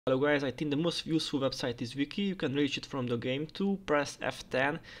Hello guys, I think the most useful website is Wiki. You can reach it from the game too. Press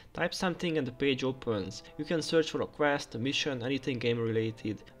F10, type something and the page opens. You can search for a quest, a mission, anything game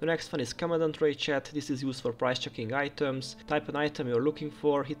related. The next one is Kamadan Trade Chat. This is used for price checking items. Type an item you're looking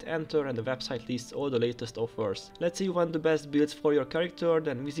for, hit enter and the website lists all the latest offers. Let's say you want the best builds for your character,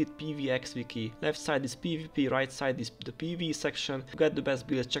 then visit PvX Wiki. Left side is PvP, right side is the PvE section. To get the best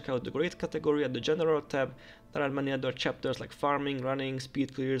builds, check out the grade category at the general tab. There are many other chapters like farming, running,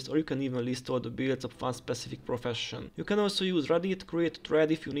 speed clears, or you can even list all the builds of one specific profession. You can also use Reddit, create a thread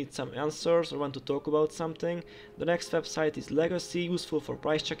if you need some answers or want to talk about something. The next website is Legacy, useful for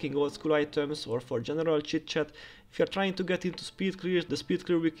price checking old school items or for general chit chat. If you are trying to get into speed clears, the speed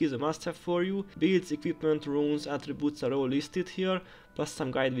clear wiki is a must have for you. Builds, equipment, runes, attributes are all listed here, plus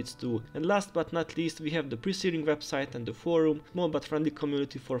some guide bits too. And last but not least, we have the Pre-Searing website and the forum, small but friendly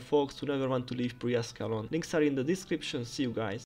community for folks who never want to leave pre-escalon. Links are in the description. See you guys.